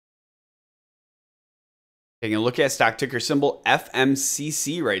Taking a look at stock ticker symbol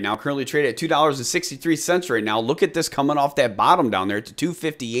FMCC right now, currently traded at $2.63 right now. Look at this coming off that bottom down there to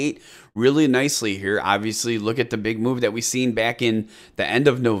 258 really nicely here. Obviously, look at the big move that we seen back in the end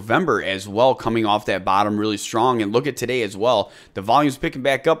of November as well, coming off that bottom really strong. And look at today as well. The volume's picking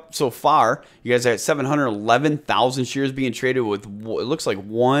back up so far. You guys are at 711,000 shares being traded with, it looks like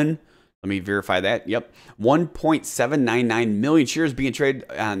let me verify that. Yep. 1.799 million shares being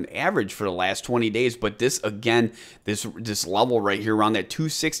traded on average for the last 20 days. But this, again, this level right here around that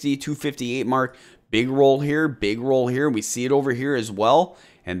 260, 258 mark, big roll here, big roll here. We see it over here as well.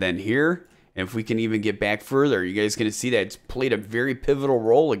 And then here, and if we can even get back further, you guys going to see that it's played a very pivotal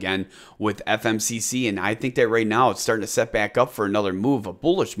role again with FMCC. And I think that right now it's starting to set back up for another move, a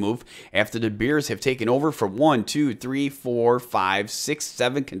bullish move, after the bears have taken over for 1, 2, 3, 4, 5, 6,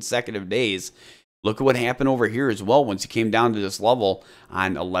 7 consecutive days. Look at what happened over here as well once you came down to this level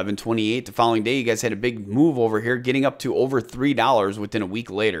on 11/28. The following day, you guys had a big move over here, getting up to over $3 within a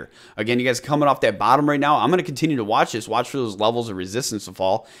week later. Again, you guys coming off that bottom right now. I'm going to continue to watch this. Watch for those levels of resistance to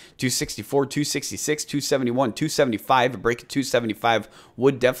fall. 264, 266, 271, 275. A break at 275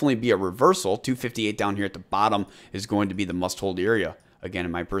 would definitely be a reversal. 258 down here at the bottom is going to be the must-hold area. Again,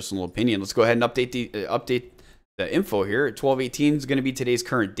 in my personal opinion. Let's go ahead and update the info here. 12/18 is going to be today's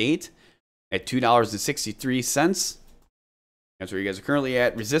current date. At $2.63. That's where you guys are currently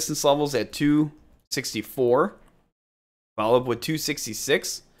at. Resistance levels at 264. Follow up with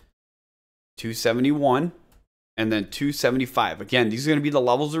 266, 271, and then 275. Again, these are going to be the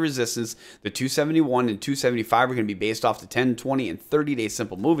levels of resistance. The 271 and 275 are going to be based off the 10, 20, and 30-day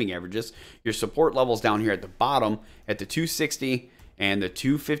simple moving averages. Your support levels down here at the bottom at the 260 and the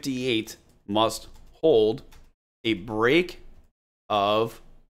 258 must hold. A break of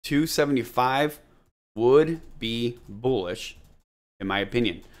 275 would be bullish, in my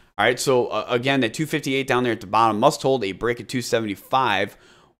opinion. All right, so again, that 258 down there at the bottom must hold. A break at 275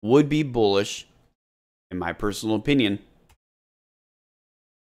 would be bullish, in my personal opinion.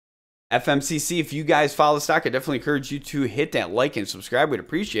 FMCC, if you guys follow the stock, I definitely encourage you to hit that like and subscribe. We'd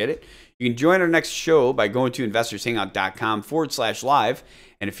appreciate it. You can join our next show by going to investorshangout.com/live.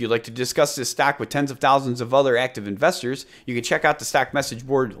 And if you'd like to discuss this stock with tens of thousands of other active investors, you can check out the stock message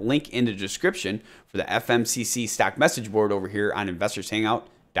board link in the description for the FMCC stock message board over here on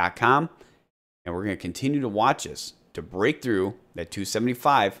investorshangout.com. And we're going to continue to watch this to break through that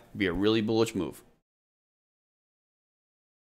 275, be a really bullish move.